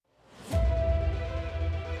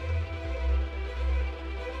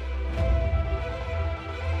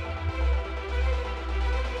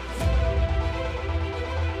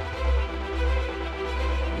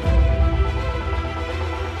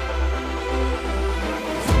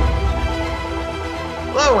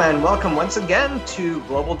Hello and welcome once again to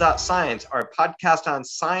Global.Science, our podcast on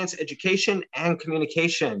science, education, and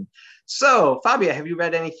communication. So, Fabia, have you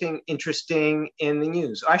read anything interesting in the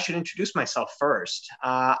news? I should introduce myself first.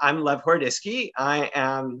 I'm Lev Hordisky. I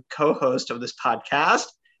am co-host of this podcast,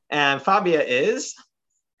 and Fabia is...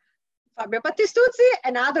 Fabio Battistuzzi,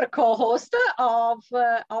 another co-host of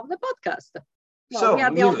the podcast. Well, so, we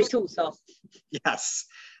are the only two, so. Yes,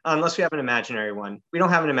 unless we have an imaginary one. We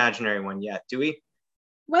don't have an imaginary one yet, do we?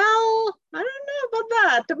 Well, I don't know about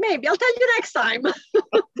that. Maybe I'll tell you next time.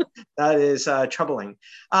 That is troubling.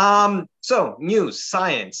 So, news,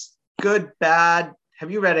 science, good, bad. Have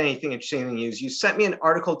you read anything interesting in the news? You sent me an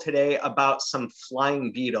article today about some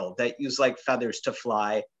flying beetle that use like feathers to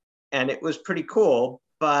fly, and it was pretty cool.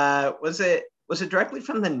 But was it directly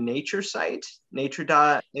from the Nature site,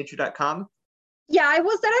 nature.com? Yeah, it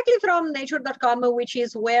was directly from nature.com, which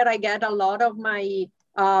is where I get a lot of my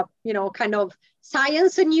kind of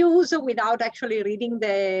science news without actually reading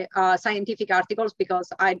the scientific articles,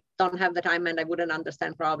 because I don't have the time and I wouldn't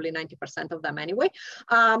understand probably 90% of them anyway.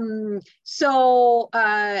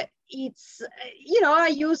 It's, I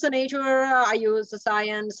use Nature, I use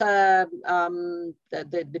Science, the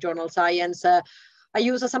journal Science. I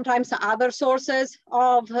use sometimes other sources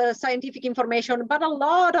of scientific information, but a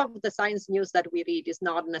lot of the science news that we read is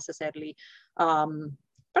not necessarily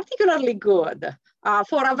particularly good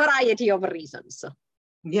for a variety of reasons.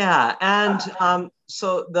 Yeah, and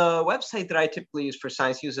so the website that I typically use for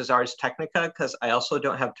science news is Ars Technica, because I also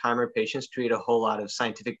don't have time or patience to read a whole lot of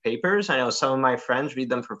scientific papers. I know some of my friends read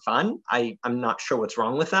them for fun. I'm not sure what's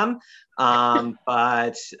wrong with them,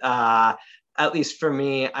 but at least for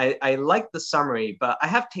me, I like the summary, but I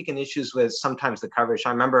have taken issues with sometimes the coverage.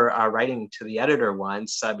 I remember writing to the editor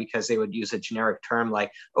once because they would use a generic term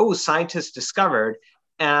like, oh, scientists discovered.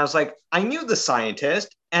 And I was like, I knew the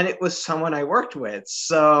scientist, and it was someone I worked with.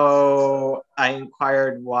 So I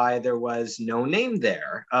inquired why there was no name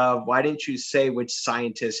there. Why didn't you say which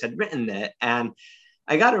scientist had written it? And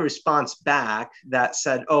I got a response back that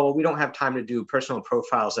said, oh, we don't have time to do personal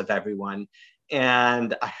profiles of everyone.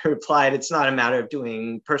 And I replied, it's not a matter of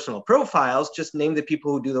doing personal profiles, just name the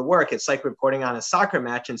people who do the work. It's like reporting on a soccer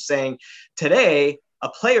match and saying, today, a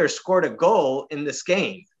player scored a goal in this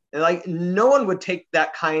game. And like, no one would take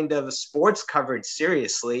that kind of sports coverage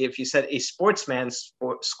seriously if you said a sportsman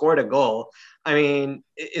scored a goal. I mean,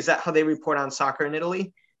 is that how they report on soccer in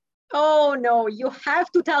Italy? Oh, no, you have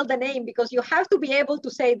to tell the name, because you have to be able to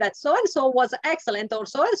say that so-and-so was excellent or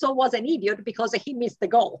so-and-so was an idiot because he missed the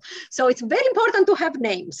goal. So it's very important to have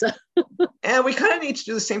names. And we kind of need to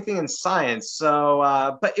do the same thing in science. So,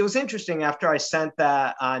 but it was interesting after I sent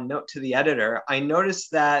that note to the editor, I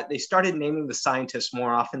noticed that they started naming the scientists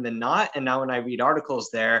more often than not. And now when I read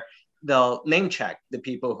articles there, they'll name check the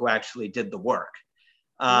people who actually did the work.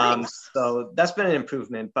 Nice. So that's been an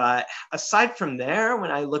improvement. But aside from there,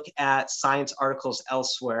 when I look at science articles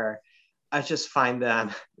elsewhere, I just find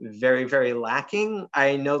them very, very lacking.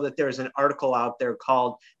 I know that there's an article out there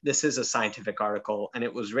called This is a Scientific Article, and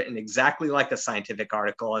it was written exactly like a scientific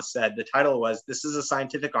article. It said, the title was, This is a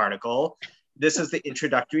Scientific Article. This is the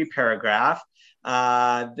introductory paragraph.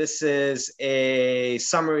 This is a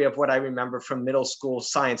summary of what I remember from middle school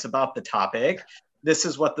science about the topic. This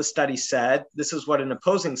is what the study said. This is what an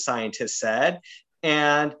opposing scientist said.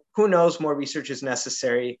 And who knows, more research is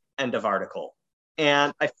necessary, end of article.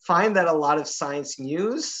 And I find that a lot of science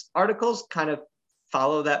news articles kind of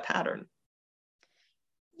follow that pattern.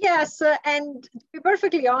 Yes, and to be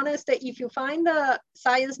perfectly honest, if you find a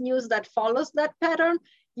science news that follows that pattern,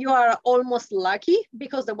 you are almost lucky,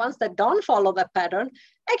 because the ones that don't follow that pattern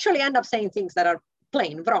actually end up saying things that are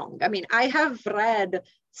plain wrong. I mean, I have read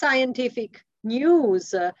scientific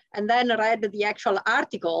news and then read the actual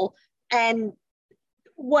article, and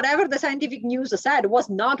whatever the scientific news said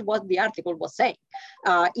was not what the article was saying.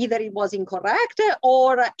 Either it was incorrect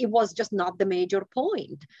or it was just not the major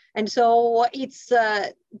point. And so it's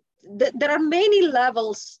there are many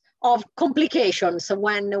levels of complications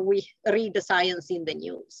when we read the science in the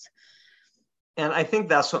news. And I think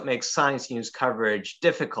that's what makes science news coverage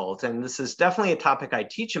difficult. And this is definitely a topic I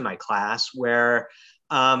teach in my class, where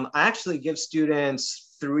I actually give students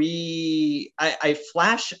I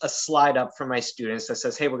flash a slide up for my students that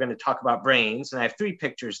says, hey, we're going to talk about brains. And I have 3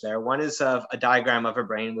 pictures there. One is of a diagram of a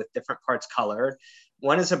brain with different parts colored.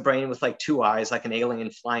 One is a brain with like 2 eyes, like an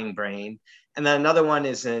alien flying brain. And then another one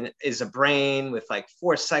is a brain with like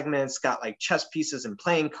 4 segments, got like chess pieces and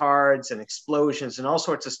playing cards and explosions and all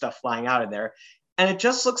sorts of stuff flying out of there. And it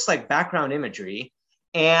just looks like background imagery.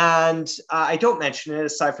 And I don't mention it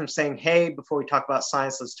aside from saying, hey, before we talk about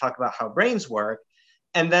science, let's talk about how brains work.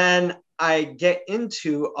 And then I get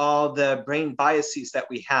into all the brain biases that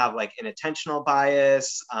we have, like inattentional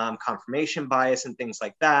bias, confirmation bias, and things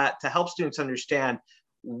like that, to help students understand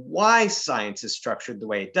why science is structured the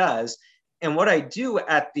way it does. And what I do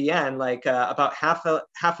at the end, like about half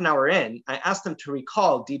an hour in, I ask them to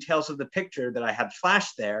recall details of the picture that I had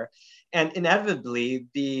flashed there. And inevitably,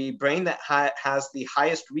 the brain that has the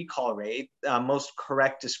highest recall rate, most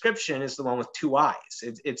correct description, is the one with two eyes.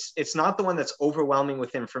 It's not the one that's overwhelming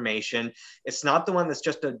with information. It's not the one that's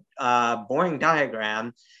just a boring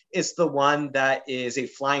diagram. It's the one that is a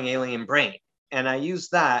flying alien brain. And I use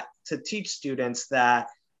that to teach students that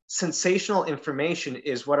sensational information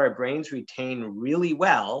is what our brains retain really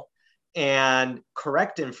well, and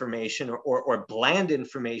correct information or bland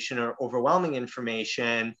information or overwhelming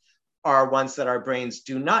information are ones that our brains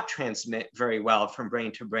do not transmit very well from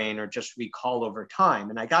brain to brain or just recall over time.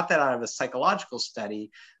 And I got that out of a psychological study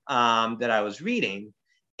that I was reading.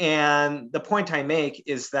 And the point I make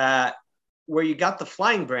is that where you got the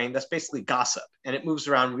flying brain, that's basically gossip, and it moves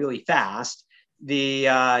around really fast. The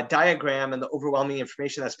diagram and the overwhelming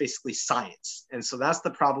information, that's basically science. And so that's the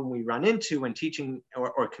problem we run into when teaching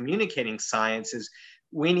or communicating science, is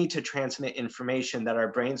we need to transmit information that our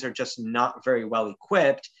brains are just not very well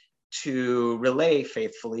equipped to relay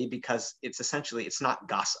faithfully, because it's not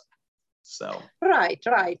gossip. So right.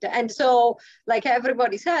 And so, like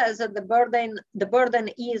everybody says, the burden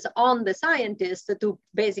is on the scientists to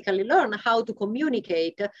basically learn how to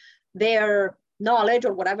communicate their knowledge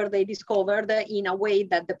or whatever they discovered in a way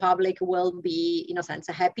that the public will be, in a sense,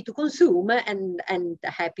 happy to consume and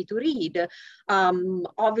happy to read.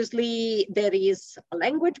 Obviously, there is a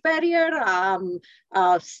language barrier,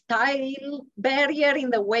 a style barrier in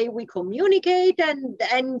the way we communicate,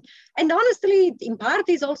 and honestly, in part,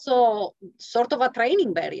 is also sort of a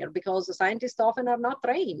training barrier, because scientists often are not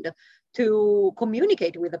trained to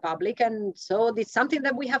communicate with the public, and so it's something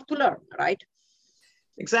that we have to learn, right?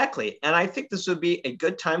 exactly. And I think this would be a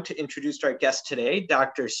good time to introduce our guest today,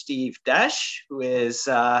 Dr. Steve Desch, who is,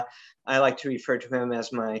 I like to refer to him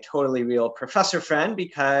as my totally real professor friend,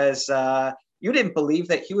 because you didn't believe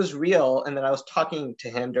that he was real and that I was talking to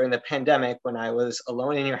him during the pandemic when I was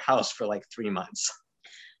alone in your house for like 3 months.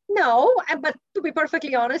 No, but to be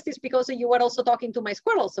perfectly honest, it's because you were also talking to my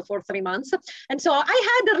squirrels for 3 months. And so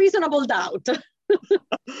I had a reasonable doubt.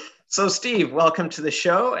 So Steve, welcome to the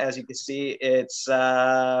show. As you can see, it's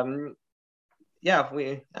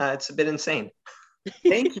it's a bit insane.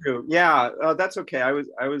 Thank you. Yeah, that's okay.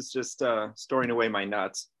 I was just storing away my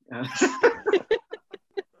nuts.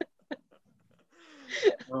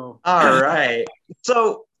 Oh. All right.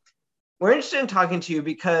 So we're interested in talking to you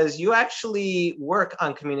because you actually work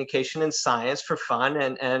on communication and science for fun.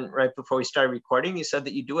 And right before we started recording, you said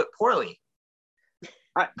that you do it poorly.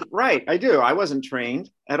 Right, I do. I wasn't trained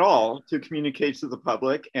at all to communicate to the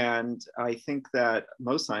public, and I think that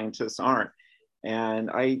most scientists aren't.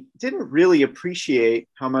 And I didn't really appreciate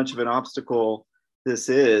how much of an obstacle this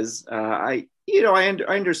is. I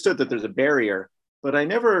understood that there's a barrier, but I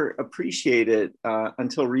never appreciated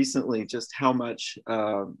until recently just how much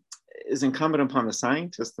is incumbent upon the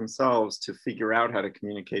scientists themselves to figure out how to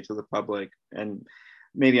communicate to the public. And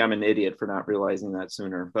maybe I'm an idiot for not realizing that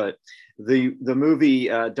sooner, but the movie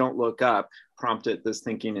Don't Look Up prompted this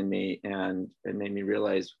thinking in me, and it made me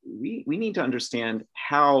realize we need to understand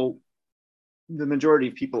how the majority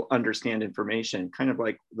of people understand information, kind of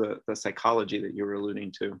like the psychology that you were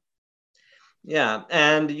alluding to. Yeah,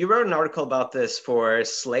 and you wrote an article about this for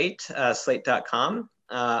Slate, slate.com,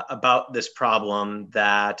 about this problem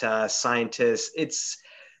that scientists,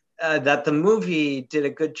 that the movie did a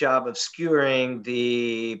good job of skewering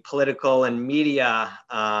the political and media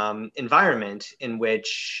environment in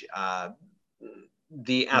which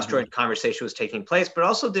the asteroid conversation was taking place, but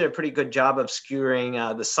also did a pretty good job of skewering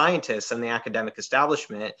the scientists and the academic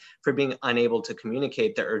establishment for being unable to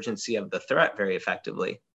communicate the urgency of the threat very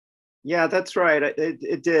effectively. Yeah, that's right.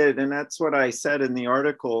 It did. And that's what I said in the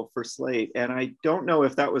article for Slate. And I don't know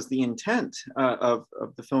if that was the intent of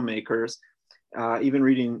the filmmakers. Even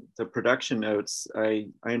reading the production notes, I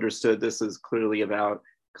understood this is clearly about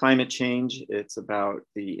climate change. It's about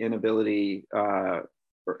the inability, for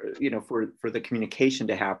the communication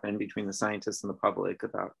to happen between the scientists and the public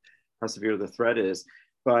about how severe the threat is.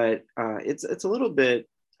 But it's a little bit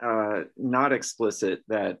not explicit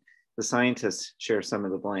that the scientists share some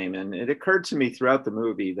of the blame. And it occurred to me throughout the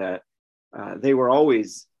movie that they were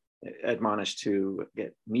always admonished to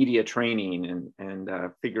get media training and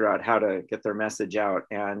figure out how to get their message out.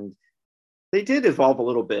 And They did evolve a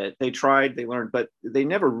little bit. They tried, they learned, but they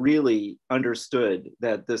never really understood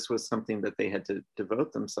that this was something that they had to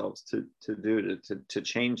devote themselves to do to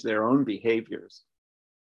change their own behaviors.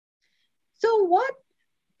 So what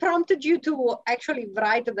prompted you to actually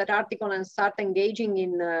write that article and start engaging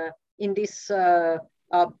in this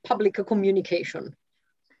public communication?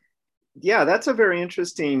 Yeah, that's a very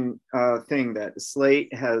interesting thing, that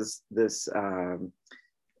Slate has this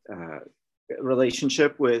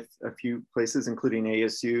relationship with a few places, including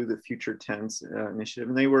ASU, the Future Tense initiative,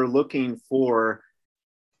 and they were looking for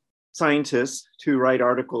scientists to write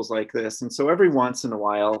articles like this. And so every once in a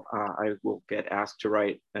while, I will get asked to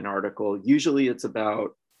write an article. Usually it's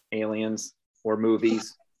about aliens or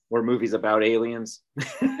movies about aliens,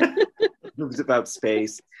 movies about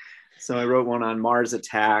space. So I wrote one on Mars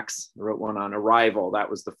attacks. I wrote one on Arrival. That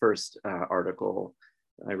was the first article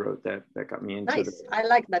I wrote that got me into nice. I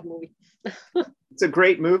like that movie. It's a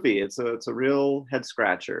great movie. It's a real head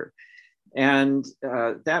scratcher. And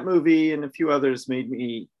that movie and a few others made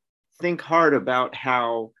me think hard about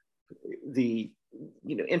how the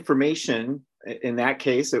information, in that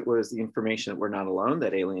case, it was the information that we're not alone,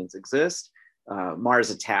 that aliens exist. Mars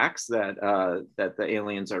attacks, that the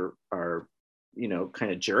aliens are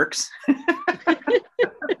kind of jerks.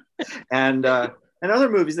 And other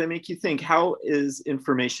movies that make you think, how is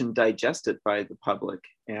information digested by the public?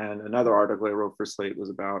 And another article I wrote for Slate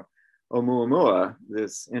was about Oumuamua,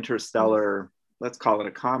 this interstellar, let's call it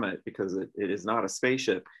a comet because it is not a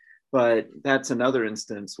spaceship, but that's another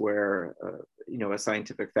instance where a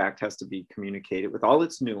scientific fact has to be communicated with all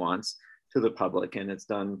its nuance to the public, and it's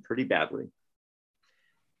done pretty badly.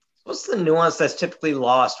 What's the nuance that's typically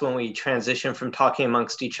lost when we transition from talking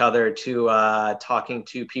amongst each other to talking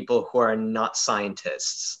to people who are not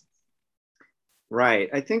scientists? Right.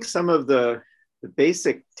 I think some of the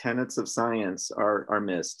basic tenets of science are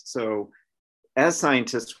missed. So as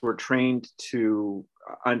scientists, we're trained to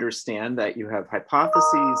understand that you have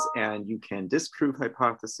hypotheses and you can disprove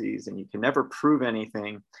hypotheses and you can never prove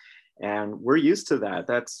anything. And we're used to that.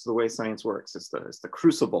 That's the way science works. It's the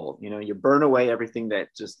crucible. You burn away everything that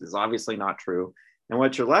just is obviously not true. And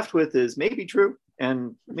what you're left with is maybe true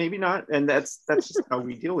and maybe not. And that's just how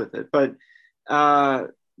we deal with it. But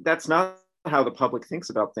that's not how the public thinks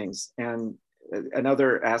about things. And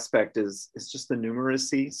another aspect is just the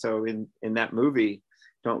numeracy. So in that movie,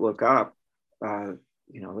 Don't Look Up,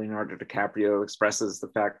 Leonardo DiCaprio expresses the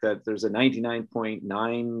fact that there's a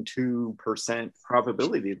 99.92%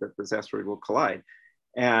 probability that this asteroid will collide.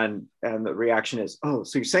 And the reaction is, oh,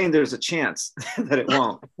 so you're saying there's a chance that it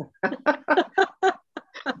won't.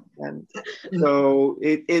 And so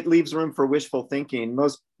it leaves room for wishful thinking.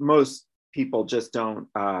 Most people just don't,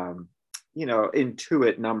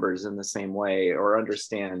 intuit numbers in the same way or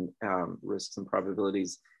understand risks and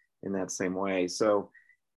probabilities in that same way. So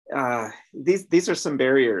these are some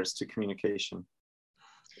barriers to communication.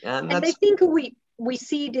 And I think we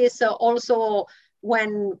see this also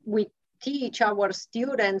when we teach our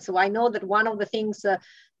students. So I know that one of the things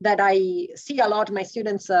that I see a lot, my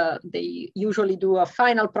students, they usually do a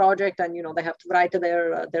final project and, they have to write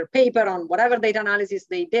their paper on whatever data analysis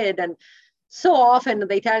they did. And so often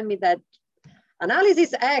they tell me that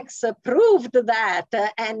analysis X proved that,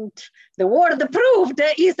 and the word proved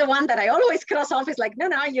is the one that I always cross off. It's like, no,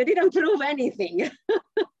 you didn't prove anything.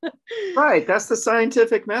 Right, that's the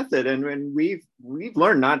scientific method, and we've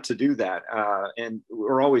learned not to do that, and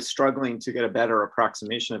we're always struggling to get a better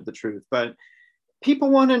approximation of the truth. But people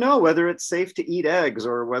want to know whether it's safe to eat eggs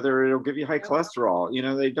or whether it'll give you high cholesterol.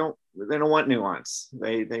 They don't want nuance.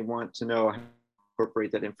 They want to know how to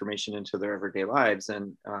incorporate that information into their everyday lives,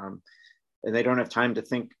 and they don't have time to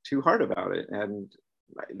think too hard about it, and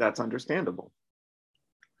that's understandable.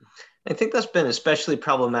 I think that's been especially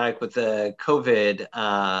problematic with the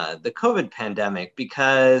COVID pandemic,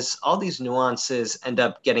 because all these nuances end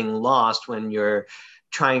up getting lost when you're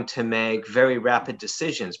trying to make very rapid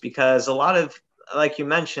decisions, because a lot of, like you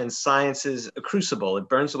mentioned, science is a crucible. It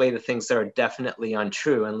burns away the things that are definitely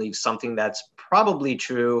untrue and leaves something that's probably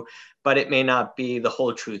true, but it may not be the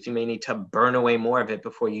whole truth. You may need to burn away more of it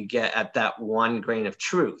before you get at that one grain of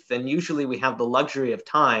truth. And usually we have the luxury of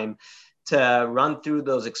time to run through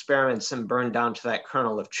those experiments and burn down to that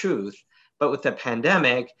kernel of truth. But with the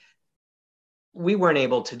pandemic, we weren't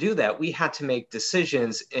able to do that. We had to make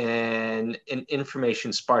decisions in an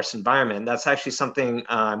information sparse environment. That's actually something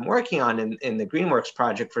I'm working on in the Greenworks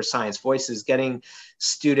project for Science Voices, getting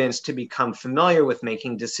students to become familiar with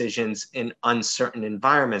making decisions in uncertain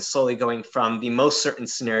environments, slowly going from the most certain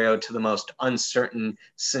scenario to the most uncertain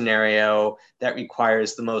scenario that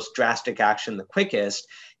requires the most drastic action the quickest.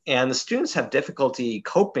 And the students have difficulty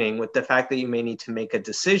coping with the fact that you may need to make a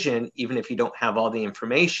decision, even if you don't have all the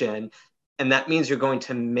information. And that means you're going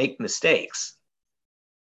to make mistakes.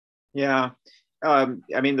 Yeah. I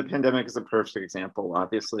mean, the pandemic is a perfect example,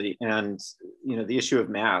 obviously. And, the issue of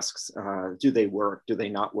masks, do they work? Do they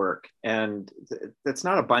not work? And that's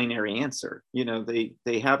not a binary answer.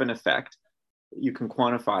 They have an effect. You can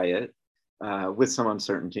quantify it with some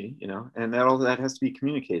uncertainty, and all that has to be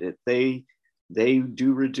communicated. They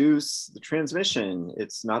do reduce the transmission.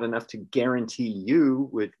 It's not enough to guarantee you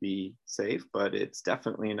would be safe, but it's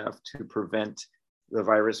definitely enough to prevent the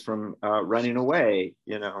virus from running away.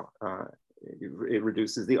 It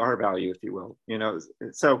reduces the R value, if you will.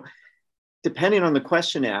 So depending on the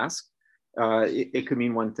question asked, it could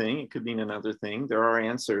mean one thing, it could mean another thing. There are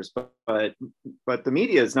answers, but the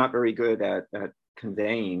media is not very good at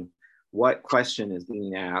conveying what question is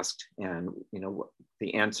being asked and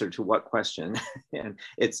the answer to what question. And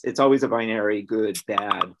it's always a binary: good,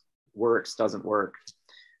 bad, works, doesn't work.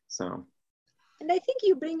 So. And I think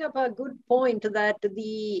you bring up a good point that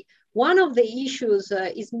one of the issues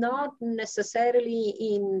is not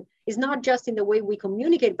just in the way we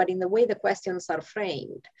communicate, but in the way the questions are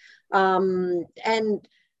framed. And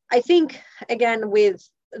I think, again, with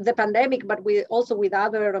the pandemic, but also with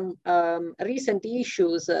other recent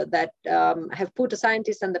issues that have put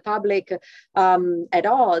scientists and the public at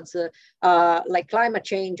odds, like climate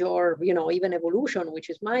change or even evolution, which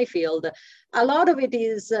is my field. A lot of it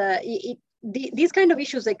is these kind of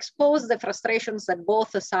issues expose the frustrations that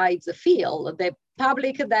both sides feel. The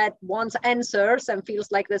public that wants answers and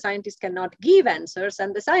feels like the scientists cannot give answers,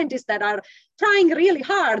 and the scientists that are trying really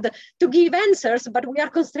hard to give answers, but we are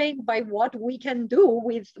constrained by what we can do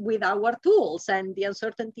with our tools and the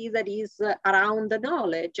uncertainty that is around the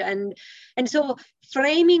knowledge. And so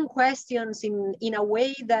framing questions in a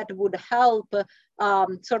way that would help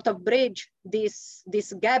sort of bridge this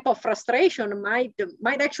gap of frustration might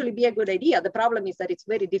actually be a good idea. The problem is that it's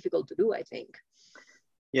very difficult to do, I think.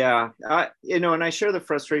 Yeah, and I share the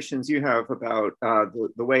frustrations you have about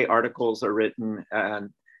the way articles are written.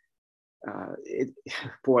 And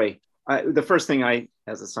the first thing I,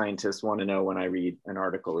 as a scientist, want to know when I read an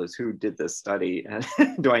article is who did this study, and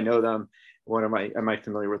do I know them? Am I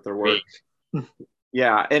familiar with their work?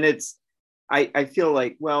 Yeah, and I feel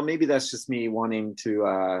like, well, maybe that's just me wanting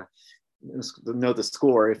to know the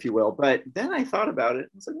score, if you will. But then I thought about it. I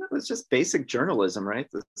was like, no, it's just basic journalism, right?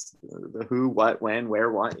 The who, what, when,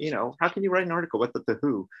 where, what. How can you write an article with the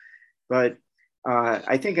who? But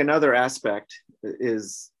I think another aspect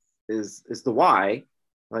is the why.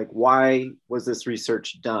 Like, why was this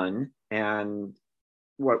research done, and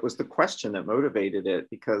what was the question that motivated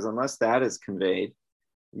it? Because unless that is conveyed,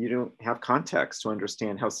 you don't have context to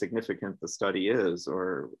understand how significant the study is,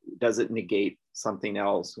 or does it negate something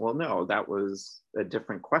else? Well, no, that was a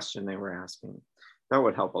different question they were asking. That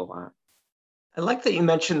would help a lot. I like that you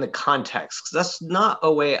mentioned the context, because that's not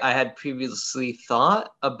a way I had previously thought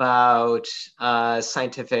about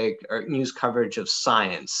scientific or news coverage of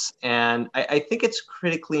science. And I think it's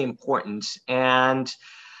critically important. And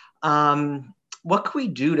what can we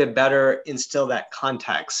do to better instill that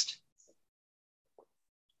context?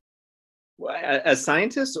 As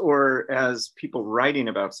scientists or as people writing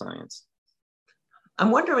about science? I'm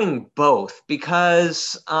wondering both,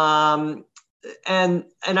 because and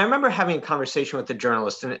I remember having a conversation with a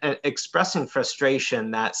journalist and expressing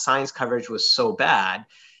frustration that science coverage was so bad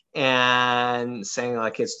and saying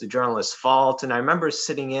like it's the journalist's fault. And I remember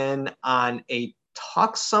sitting in on a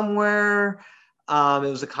talk somewhere. It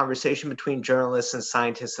was a conversation between journalists and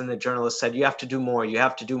scientists, and the journalist said, you have to do more, you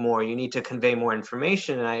have to do more, you need to convey more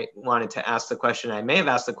information. And I wanted to ask the question, I may have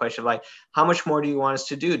asked the question, like, how much more do you want us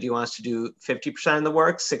to do? Do you want us to do 50% of the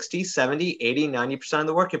work, 60, 70, 80, 90% of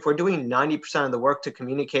the work? If we're doing 90% of the work to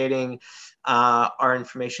communicating our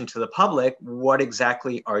information to the public, what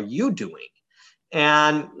exactly are you doing?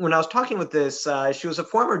 And when I was talking with this, she was a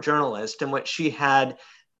former journalist, and what she had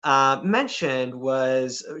mentioned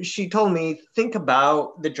was, she told me, think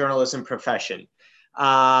about the journalism profession,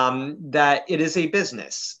 that it is a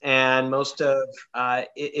business, and most of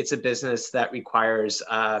it's a business that requires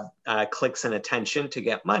clicks and attention to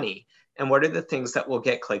get money. And what are the things that will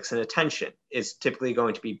get clicks and attention? It's typically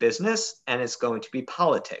going to be business, and it's going to be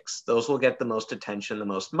politics. Those will get the most attention, the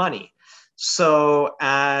most money. So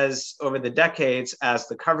as over the decades, as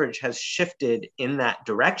the coverage has shifted in that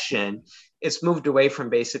direction, it's moved away from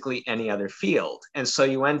basically any other field. And so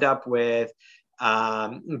you end up with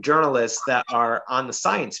journalists that are on the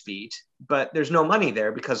science beat, but there's no money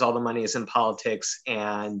there because all the money is in politics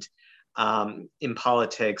and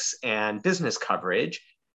business coverage.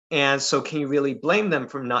 And so can you really blame them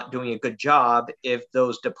for not doing a good job if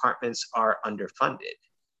those departments are underfunded?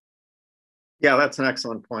 Yeah, that's an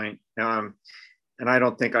excellent point. And I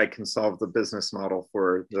don't think I can solve the business model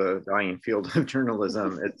for the dying field of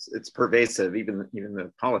journalism. It's pervasive. Even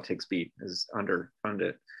the politics beat is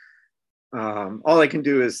underfunded. All I can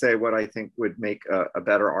do is say what I think would make a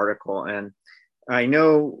better article. And I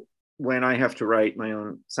know when I have to write my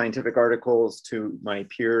own scientific articles to my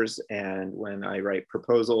peers, and when I write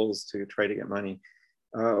proposals to try to get money,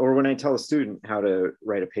 or when I tell a student how to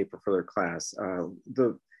write a paper for their class,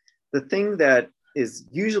 the thing that is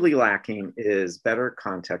usually lacking is better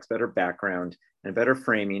context, better background, and better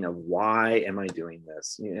framing of why am I doing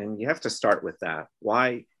this? And you have to start with that.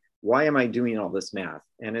 Why am I doing all this math?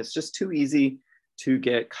 And it's just too easy to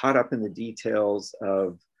get caught up in the details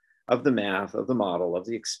of the math, of the model, of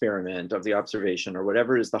the experiment, of the observation, or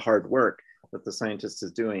whatever is the hard work that the scientist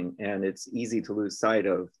is doing. And it's easy to lose sight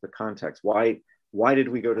of the context. Why did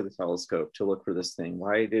we go to the telescope to look for this thing?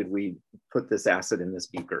 Why did we put this acid in this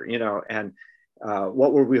beaker? And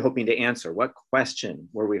what were we hoping to answer? What question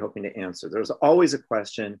were we hoping to answer? There's always a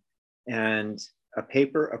question, and a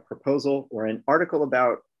paper, a proposal, or an article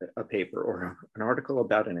about a paper, or an article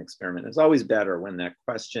about an experiment is always better when that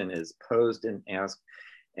question is posed and asked.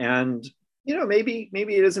 And maybe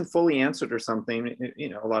it isn't fully answered or something.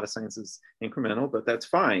 A lot of science is incremental, but that's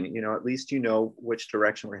fine. At least you know which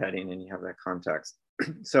direction we're heading and you have that context.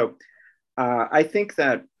 So I think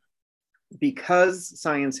that because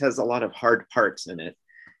science has a lot of hard parts in it,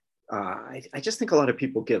 I just think a lot of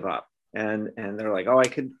people give up. And they're like, oh, I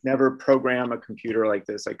could never program a computer like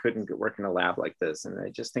this. I couldn't work in a lab like this. And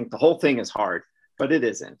I just think the whole thing is hard, but it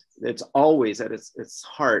isn't. It's always at its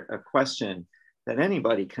heart a question that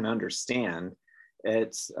anybody can understand.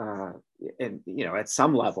 It's, at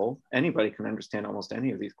some level, anybody can understand almost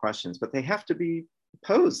any of these questions, but they have to be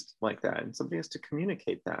posed like that. And somebody has to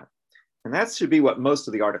communicate that. And that should be what most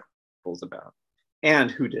of the articles about. And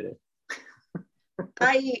who did it?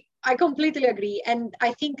 I completely agree. And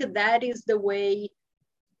I think that is the way,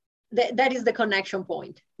 that is the connection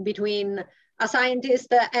point between a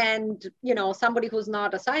scientist and, somebody who's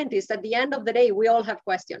not a scientist. At the end of the day, we all have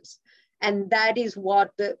questions. And that is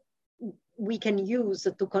what we can use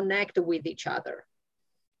to connect with each other.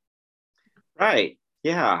 Right.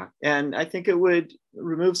 Yeah. And I think it would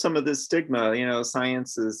remove some of this stigma.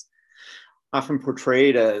 Science is often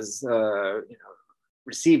portrayed as,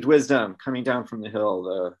 received wisdom coming down from the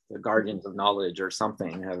hill, the guardians of knowledge or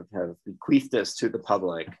something have bequeathed this to the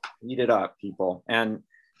public. Eat it up, people. And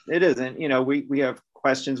it isn't. We have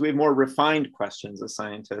questions. We have more refined questions as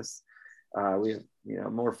scientists. We have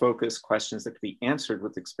more focused questions that could be answered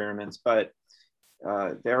with experiments, but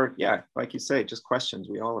they're, like you say, just questions.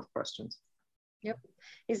 We all have questions. Yep.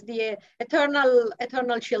 It's the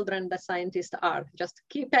eternal children that scientists are. Just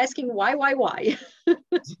keep asking why? Why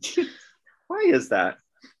is that?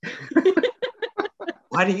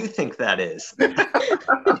 Why do you think that is?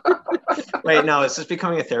 Wait, no, is this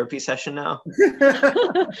becoming a therapy session now?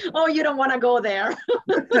 Oh, you don't want to go there.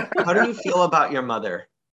 How do you feel about your mother?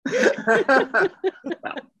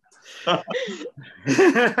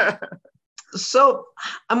 So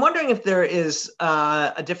I'm wondering if there is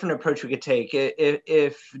a different approach we could take.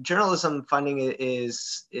 If journalism funding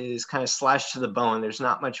is kind of slashed to the bone, there's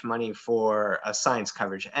not much money for science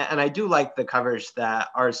coverage. And I do like the coverage that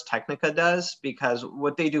Ars Technica does, because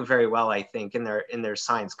what they do very well, I think, in their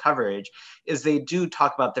science coverage is they do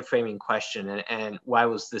talk about the framing question and why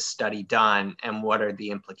was this study done and what are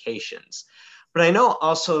the implications. But I know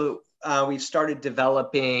also we've started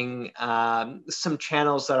developing some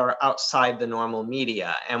channels that are outside the normal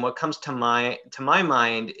media. And what comes to my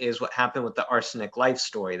mind is what happened with the arsenic life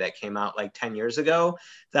story that came out like 10 years ago,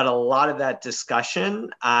 that a lot of that discussion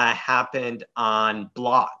happened on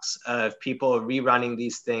blogs of people rerunning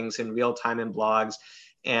these things in real time in blogs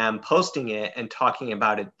and posting it and talking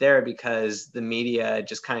about it there, because the media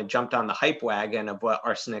just kind of jumped on the hype wagon of what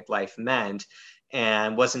arsenic life meant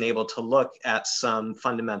and wasn't able to look at some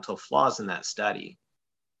fundamental flaws in that study.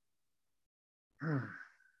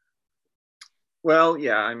 Well,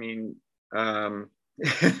 yeah, I mean,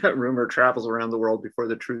 rumor travels around the world before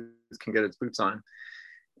the truth can get its boots on.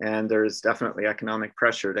 And there's definitely economic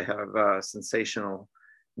pressure to have sensational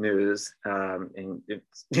news. And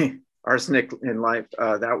arsenic in life,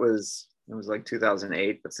 it was like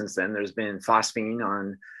 2008, but since then there's been phosphine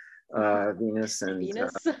on Venus and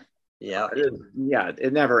Venus.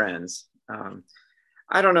 It never ends.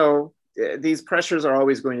 I don't know. These pressures are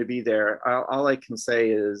always going to be there. All I can say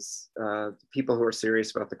is people who are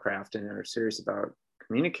serious about the craft and are serious about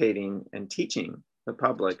communicating and teaching the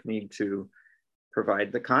public need to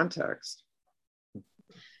provide the context.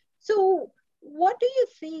 So what do you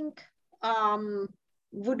think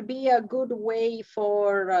would be a good way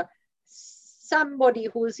for somebody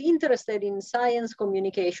who's interested in science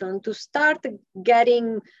communication to start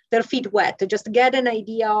getting their feet wet, to just get an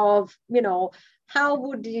idea of, how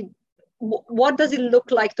would it, what does it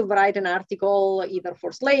look like to write an article either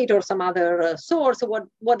for Slate or some other source?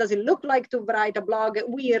 What does it look like to write a blog?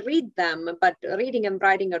 We read them, but reading and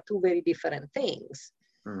writing are two very different things.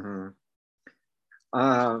 Mm-hmm.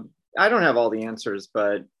 I don't have all the answers,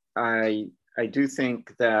 but I do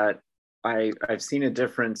think that I've seen a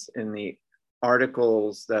difference in the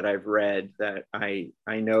articles that I've read, that I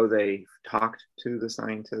know they talked to the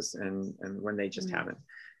scientists and when they just haven't.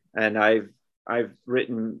 And I've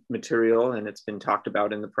written material and it's been talked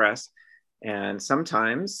about in the press. And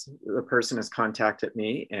sometimes the person has contacted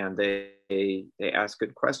me and they ask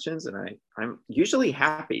good questions, and I'm usually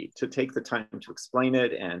happy to take the time to explain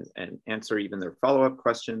it and answer even their follow-up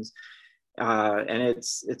questions. And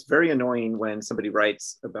it's very annoying when somebody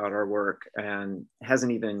writes about our work and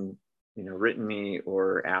hasn't even written me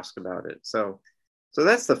or asked about it. So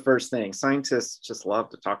that's the first thing. Scientists just love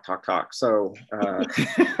to talk. So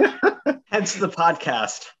hence the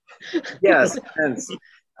podcast. Yes, hence.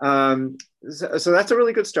 So that's a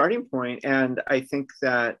really good starting point. And I think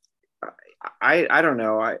that I don't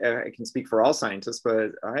know, I can speak for all scientists,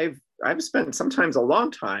 but I've spent sometimes a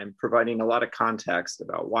long time providing a lot of context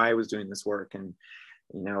about why I was doing this work and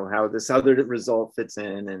how this other result fits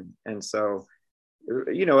in, and so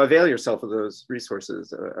avail yourself of those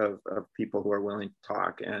resources of people who are willing to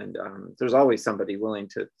talk, and there's always somebody willing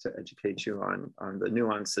to educate you on the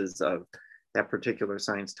nuances of that particular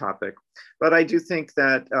science topic. But I do think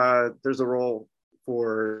that there's a role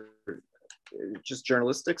for just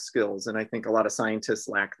journalistic skills, and I think a lot of scientists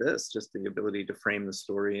lack this, just the ability to frame the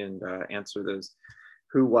story and answer those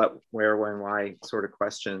who, what, where, when, why sort of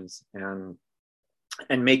questions, and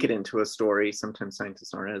make it into a story. Sometimes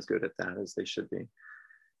scientists aren't as good at that as they should be.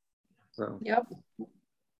 So yep.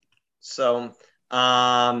 So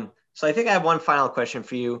I think I have one final question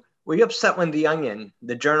for you. Were you upset when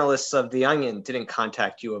the journalists of The Onion didn't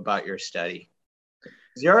contact you about your study?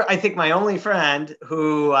 You're, I think, my only friend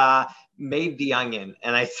who made The Onion,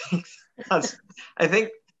 and I think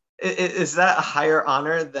is that a higher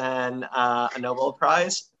honor than a Nobel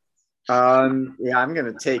Prize? Yeah, I'm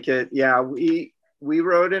going to take it. Yeah, we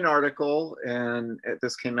wrote an article, and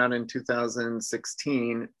this came out in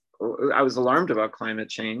 2016. I was alarmed about climate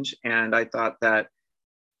change, and I thought that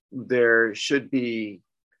there should be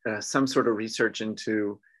some sort of research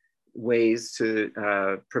into ways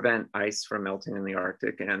to prevent ice from melting in the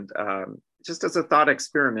Arctic. And just as a thought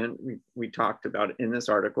experiment, we talked about it in this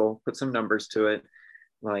article, put some numbers to it,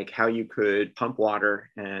 like how you could pump water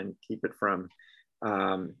and keep it from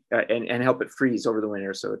and help it freeze over the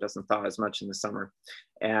winter so it doesn't thaw as much in the summer.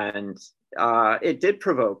 And it did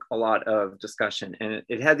provoke a lot of discussion, and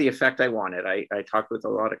it had the effect I wanted. I talked with a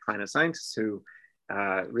lot of climate scientists who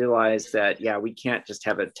realized that, yeah, we can't just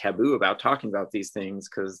have a taboo about talking about these things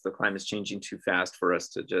because the climate's changing too fast for us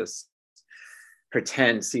to just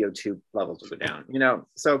pretend CO2 levels will go down,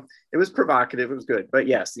 So it was provocative, it was good. But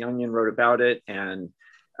yes, The Onion wrote about it, and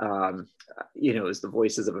it was the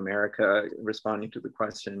Voices of America responding to the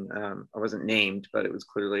question. I wasn't named, but it was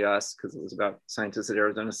clearly us because it was about scientists at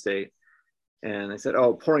Arizona State. And they said,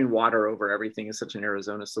 oh, pouring water over everything is such an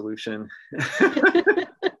Arizona solution.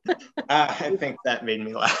 I think that made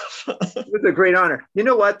me laugh. It was a great honor. You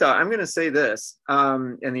know what, though? I'm going to say this.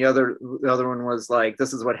 And the other one was like,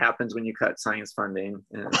 this is what happens when you cut science funding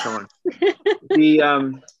and so on.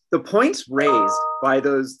 The points raised by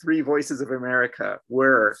those three Voices of America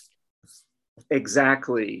were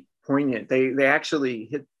exactly poignant. They actually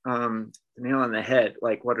hit the nail on the head.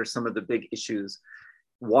 Like, what are some of the big issues?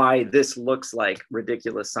 Why this looks like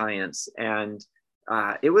ridiculous science? And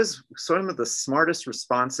it was some of the smartest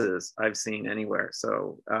responses I've seen anywhere.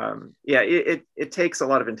 So yeah, it takes a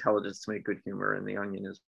lot of intelligence to make good humor, and The Onion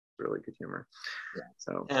is really good humor. Yeah.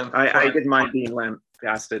 So I didn't mind being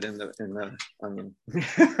lambasted in the Onion.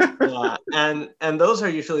 Yeah, and those are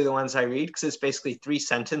usually the ones I read because it's basically 3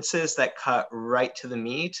 sentences that cut right to the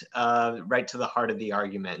meat, right to the heart of the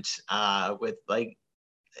argument. With like,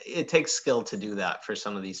 it takes skill to do that for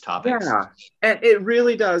some of these topics. Yeah, and it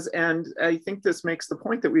really does. And I think this makes the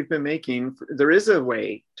point that we've been making. There is a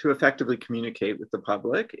way to effectively communicate with the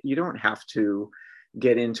public. You don't have to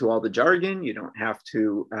get into all the jargon. You don't have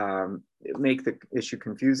to make the issue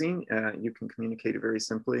confusing. You can communicate it very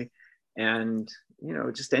simply. And,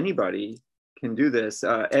 just anybody can do this.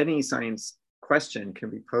 Any science question can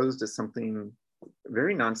be posed as something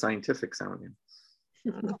very non-scientific sounding.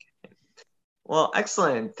 Well,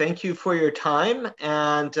 excellent. Thank you for your time.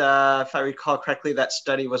 And if I recall correctly, that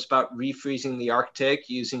study was about refreezing the Arctic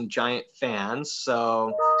using giant fans.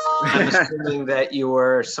 So I'm assuming that you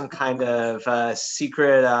were some kind of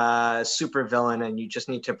secret supervillain and you just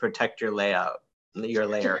need to protect your layer.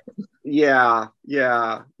 Yeah.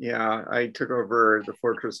 I took over the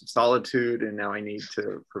Fortress of Solitude, and now I need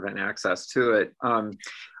to prevent access to it.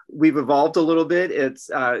 We've evolved a little bit. It's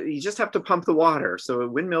you just have to pump the water. So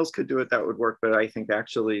windmills could do it, that would work. But I think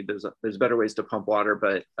actually there's better ways to pump water.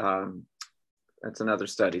 But that's another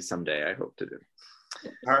study someday I hope to do.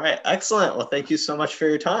 All right, excellent. Well, thank you so much for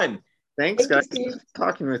your time. Thanks, guys.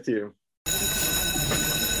 Talking with you.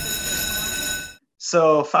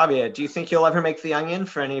 So, Fabia, do you think you'll ever make The Onion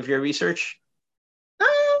for any of your research?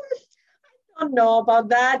 I don't know about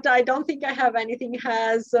that. I don't think I have anything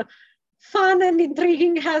as fun and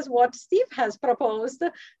intriguing as what Steve has proposed.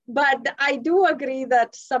 But I do agree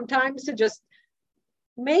that sometimes to just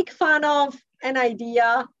make fun of an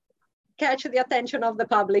idea, catch the attention of the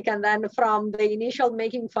public, and then from the initial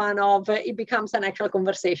making fun of, it becomes an actual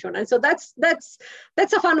conversation. And so that's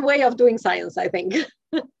a fun way of doing science, I think.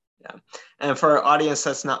 Yeah. And for our audience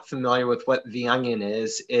that's not familiar with what The Onion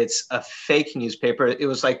is, it's a fake newspaper. It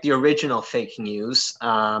was like the original fake news,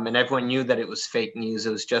 and everyone knew that it was fake news.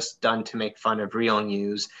 It was just done to make fun of real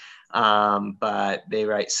news. But they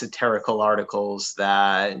write satirical articles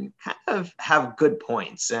that kind of have good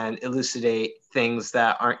points and elucidate things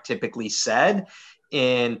that aren't typically said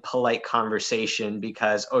in polite conversation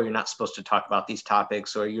because, oh, you're not supposed to talk about these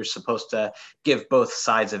topics, or you're supposed to give both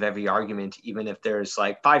sides of every argument, even if there's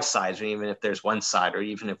like 5 sides, or even if there's one side, or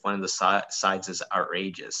even if one of the sides is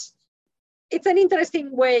outrageous. It's an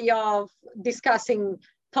interesting way of discussing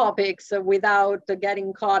topics without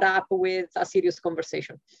getting caught up with a serious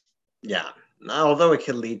conversation. Yeah, although it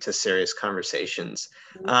could lead to serious conversations.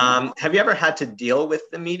 Have you ever had to deal with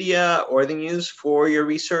the media or the news for your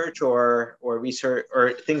research or research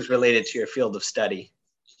or things related to your field of study?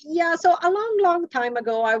 Yeah, so a long time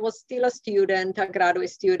ago, I was still a student, a graduate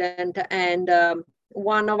student, and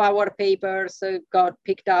one of our papers got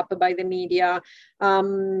picked up by the media.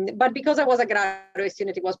 But because I was a graduate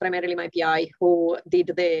student, it was primarily my PI who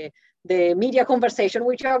did the media conversation,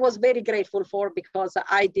 which I was very grateful for because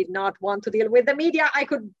I did not want to deal with the media. I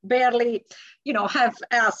could barely, have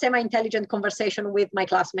a semi-intelligent conversation with my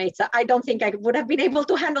classmates. I don't think I would have been able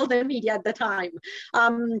to handle the media at the time.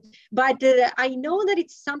 But I know that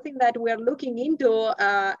it's something that we're looking into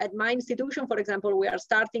at my institution. For example, we are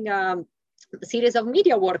starting a series of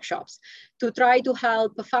media workshops to try to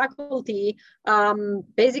help faculty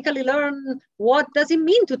basically learn what does it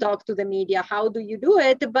mean to talk to the media, how do you do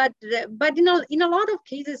it, but in a lot of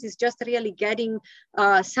cases it's just really getting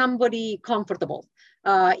somebody comfortable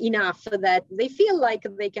enough that they feel like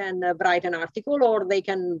they can write an article or they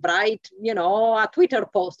can write, a Twitter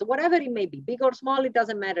post, whatever it may be, big or small, it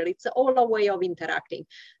doesn't matter. It's all a way of interacting.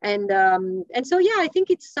 And so, yeah, I think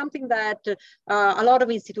it's something that a lot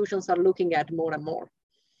of institutions are looking at more and more.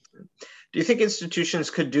 Do you think institutions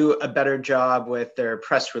could do a better job with their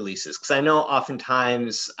press releases? Because I know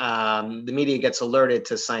oftentimes the media gets alerted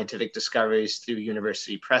to scientific discoveries through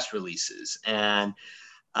university press releases. And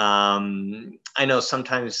I know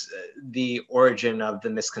sometimes the origin of the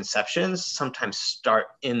misconceptions sometimes start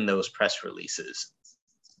in those press releases.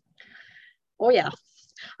 Oh, yeah.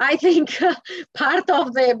 I think part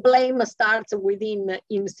of the blame starts within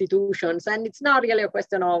institutions, and it's not really a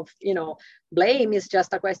question of, blame. It's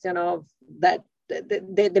just a question of that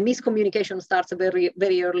the miscommunication starts very,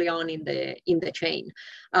 very early on in the chain.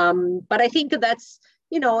 But I think that's,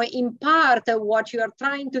 in part, what you are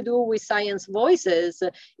trying to do with Science Voices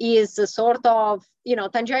is sort of,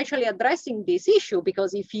 tangentially addressing this issue,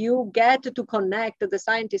 because if you get to connect the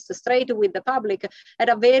scientists straight with the public at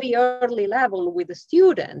a very early level with the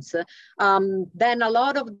students, then a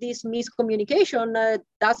lot of this miscommunication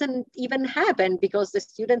doesn't even happen, because the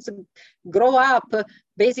students grow up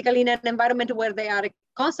basically in an environment where they are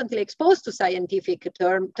constantly exposed to scientific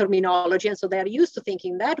terminology, and so they're used to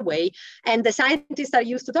thinking that way, and the scientists are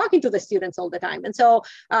used to talking to the students all the time. And so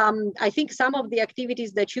I think some of the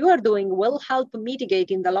activities that you are doing will help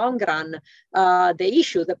mitigate in the long run the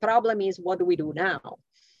issue. The problem is, what do we do now?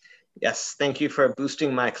 Yes, thank you for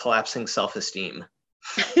boosting my collapsing self-esteem.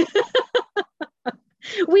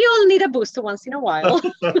 We all need a boost once in a while.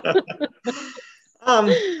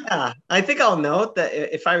 Yeah, I think I'll note that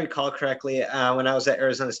if I recall correctly, when I was at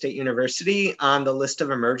Arizona State University, on the list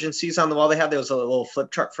of emergencies on the wall they had, there was a little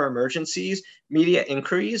flip chart for emergencies, media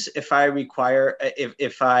inquiries. If I recall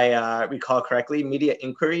correctly, media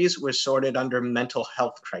inquiries were sorted under mental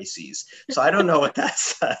health crises. So I don't know what that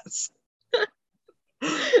says.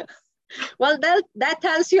 Well, that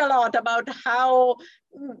tells you a lot about how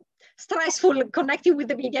stressful connecting with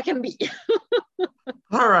the media can be.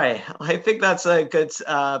 All right. I think that's a good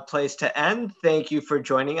place to end. Thank you for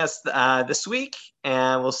joining us this week,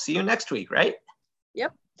 and we'll see you next week, right?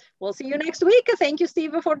 Yep. We'll see you next week. Thank you,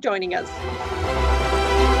 Steve, for joining us.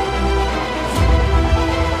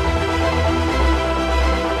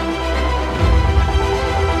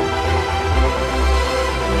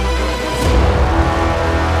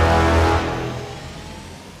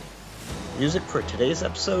 Music for today's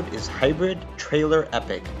episode is Hybrid Trailer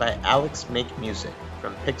Epic by Alex Make Music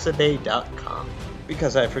from Pixabay.com.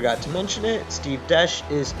 Because I forgot to mention it, Steve Desch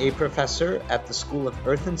is a professor at the School of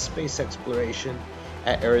Earth and Space Exploration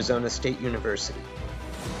at Arizona State University.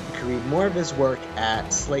 You can read more of his work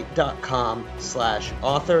at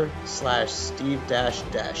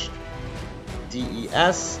slate.com/author/Steve-Desch, DESCH.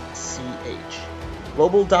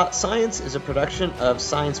 Global.Science is a production of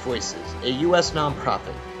Science Voices, a U.S.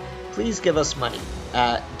 nonprofit. Please give us money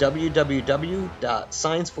at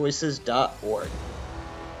www.sciencevoices.org.